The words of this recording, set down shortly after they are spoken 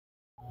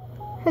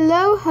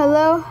Hello,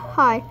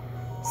 hi.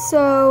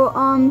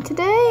 So,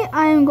 today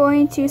I'm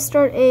going to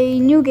start a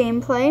new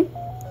gameplay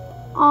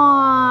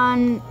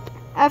on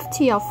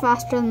FTL,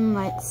 Faster Than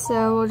Light.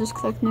 So we'll just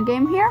click new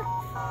game here.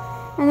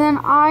 And then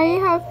I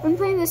have been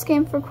playing this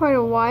game for quite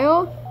a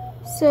while.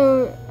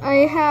 So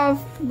I have,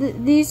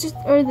 these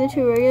are the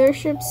two regular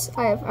ships.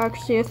 I have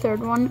actually a third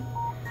one.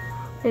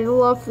 I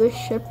love this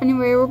ship.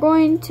 Anyway, we're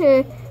going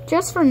to,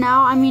 just for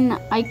now, I mean,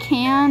 I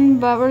can,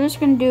 but we're just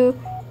going to do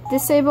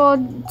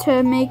disabled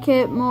to make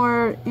it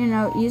more,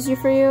 easier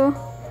for you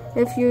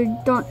if you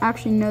don't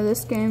actually know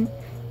this game.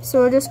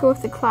 So we'll just go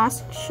with the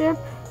classic ship.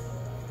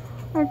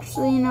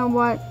 Actually, you know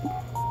what?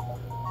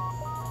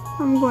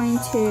 I'm going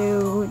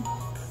to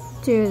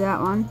do that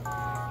one.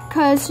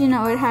 Because, it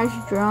has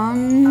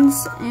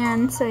drones,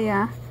 and so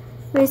yeah.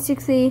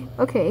 Basically,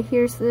 okay,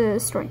 here's the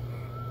story.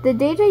 The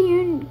data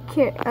you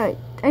care,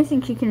 I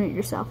think you can read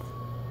yourself.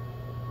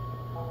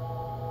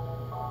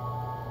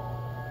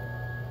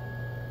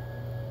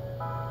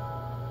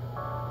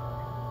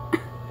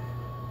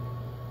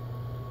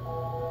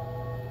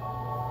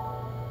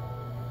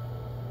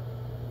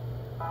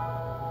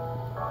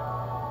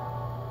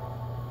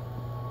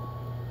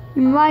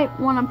 You might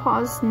want to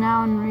pause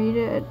now and read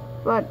it,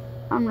 but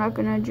I'm not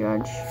going to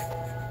judge.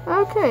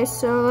 Okay,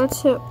 so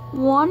let's hit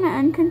 1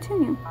 and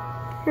continue.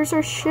 Here's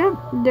our ship.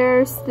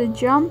 There's the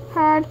jump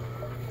pad.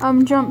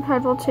 Jump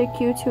pad will take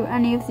you to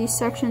any of these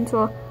sections,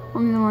 well,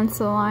 only the ones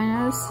the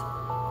line is.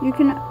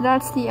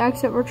 That's the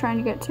exit we're trying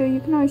to get to. You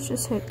can always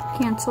just hit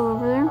cancel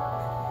over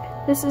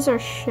there. This is our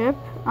ship.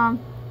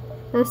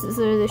 This is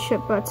the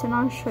ship button.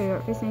 I'll show you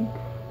everything.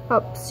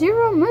 Oh,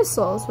 0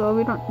 missiles. Well,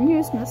 we don't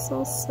use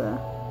missiles, so.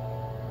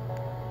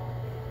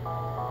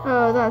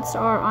 Oh, that's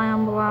our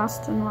ion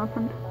blast and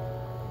weapon.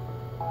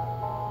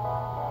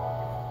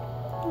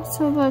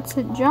 So let's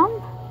hit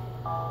jump.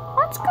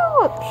 Let's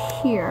go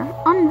up here.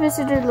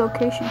 Unvisited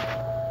location.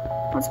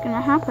 What's gonna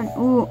happen?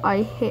 Ooh,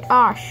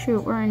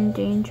 shoot, we're in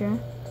danger.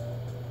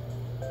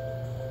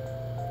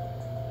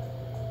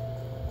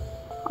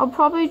 I'll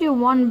probably do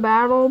 1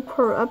 battle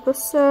per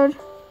episode.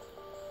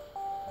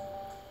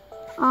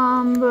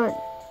 But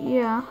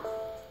yeah.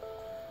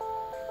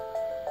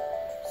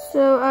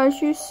 So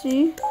as you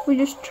see, we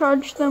just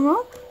charge them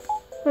up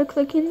by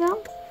clicking them.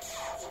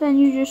 Then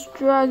you just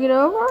drag it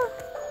over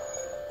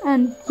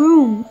and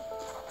boom.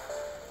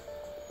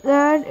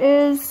 That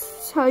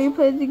is how you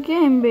play the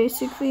game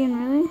basically, and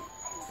really.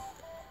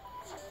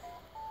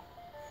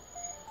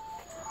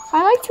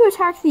 I like to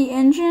attack the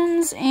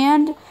engines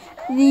and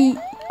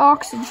the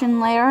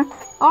oxygen layer.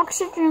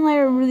 Oxygen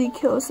layer really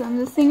kills them.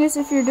 The thing is,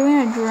 if you're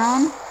doing a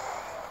drone,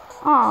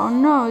 oh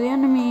no, the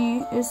enemy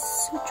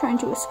is trying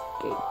to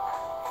escape.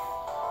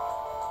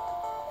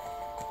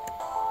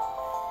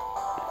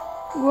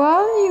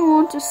 Well, you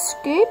won't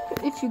escape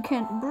if you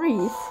can't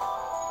breathe.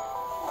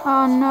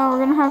 Oh no, we're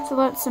gonna have to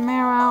let some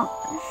air out.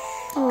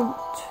 Shoot.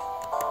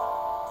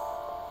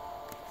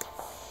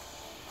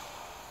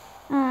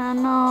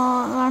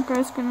 No, that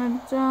guy's gonna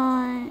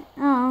die.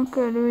 Oh,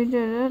 good, we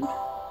did it.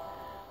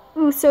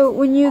 Ooh, so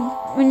when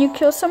you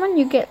kill someone,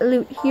 you get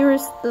loot.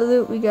 Here's the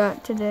loot we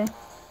got today.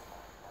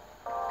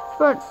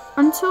 But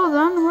until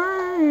then,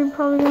 where are you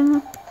probably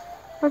gonna?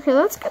 Okay,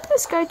 let's get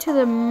this guy to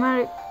the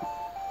medic.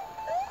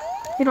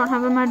 We don't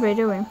have a medbay,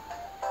 do we?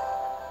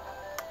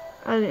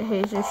 I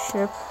hate this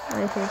ship.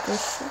 I hate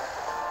this ship.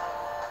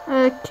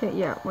 Okay,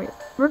 yeah, wait.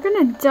 We're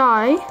gonna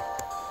die.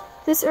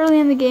 This early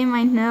in the game,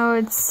 I know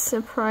it's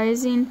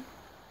surprising.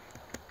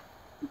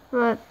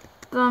 But,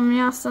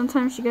 yeah,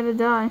 sometimes you gotta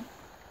die.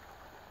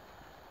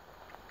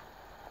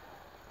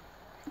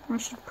 I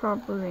should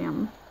probably,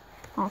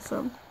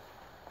 also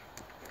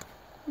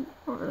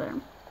over there.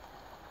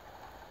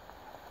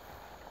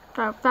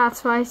 Oh,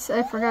 that's why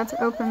I forgot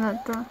to open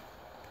that door.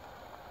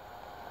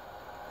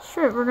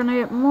 Shit, we're gonna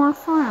get more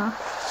fire.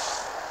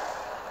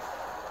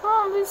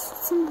 Oh, at least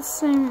it's in the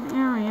same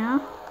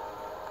area.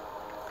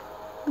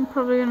 I'm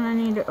probably gonna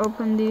need to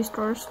open these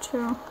doors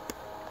too.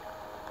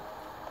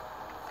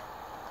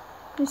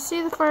 You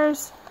see the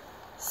fire's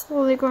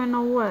slowly going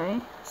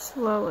away.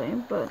 Slowly,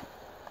 but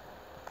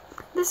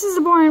this is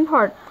the boring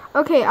part.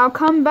 Okay, I'll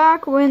come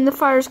back when the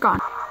fire's gone.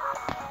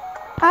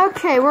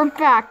 Okay, we're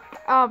back.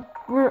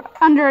 We're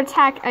under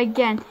attack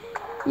again.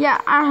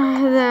 Yeah,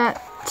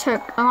 that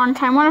took a long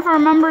time. One of our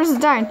members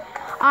died.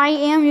 I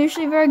am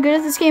usually very good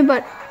at this game,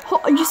 but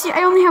you see,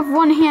 I only have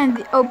one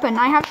hand open.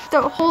 I have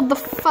to hold the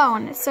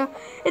phone, so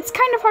it's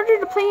kind of harder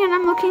to play, and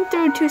I'm looking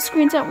through 2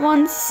 screens at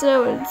once,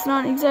 so it's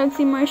not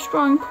exactly my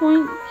strong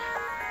point.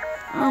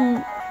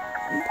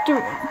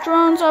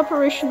 Drones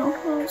operational.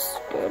 That's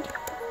good.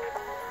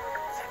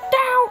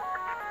 Ow!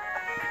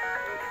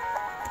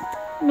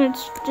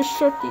 Let's just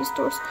shut these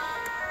doors.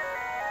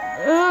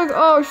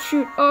 Oh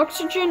shoot,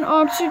 oxygen.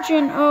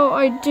 Oh,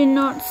 I did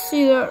not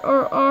see that.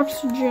 Our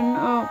oxygen,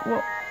 oh,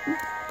 well.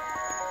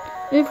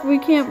 If we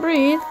can't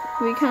breathe,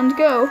 we can't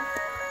go.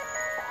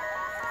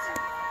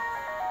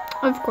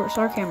 Of course,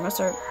 our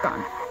cameras are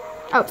gone.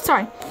 Oh,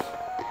 sorry.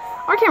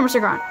 Our cameras are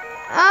gone.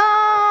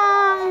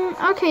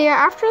 Okay, yeah,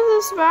 after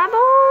this battle,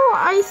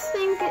 I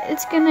think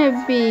it's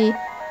gonna be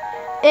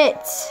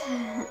it.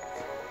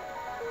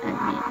 I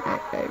mean,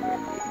 I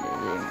really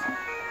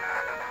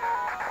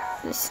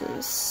do. This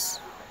is...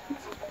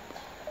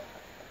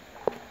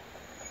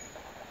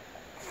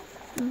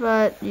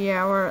 But,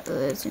 yeah, we're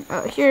losing.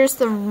 Oh, here's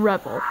the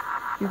rebel.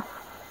 You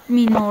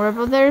mean no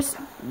rebel. There's...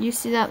 You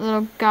see that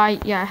little guy?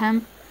 Yeah,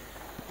 him.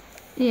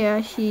 Yeah,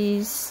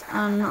 he's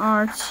on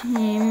our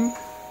team.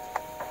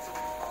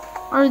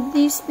 Are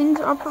these things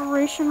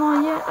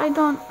operational yet? I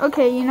don't...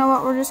 Okay, you know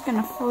what? We're just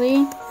gonna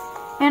flee.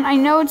 And I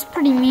know it's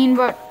pretty mean,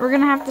 but we're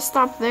gonna have to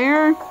stop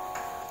there.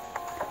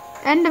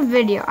 End of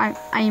video. I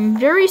am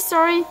very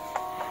sorry.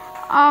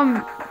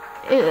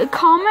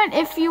 Comment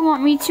if you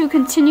want me to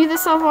continue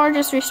this level or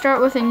just restart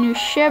with a new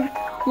ship.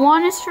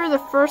 1 is for the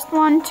first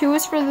one, 2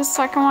 is for the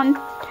second one.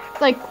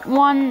 Like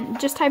 1,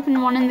 just type in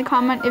 1 in the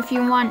comment if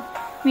you want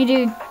me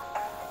to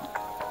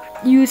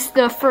use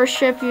the first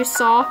ship you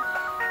saw.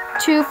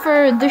 2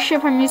 for the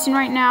ship I'm using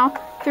right now.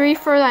 3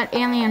 for that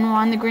alien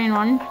one, the green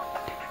one.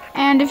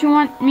 And if you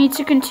want me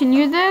to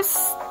continue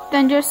this,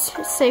 then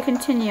just say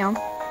continue.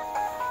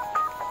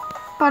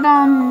 But,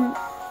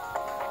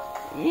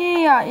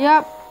 yeah,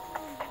 yep.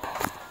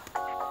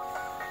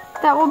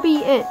 That will be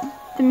it.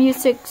 The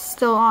music's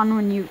still on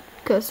when you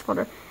go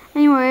water.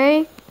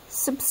 Anyway,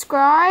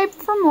 subscribe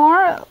for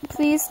more.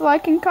 Please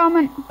like and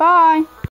comment. Bye.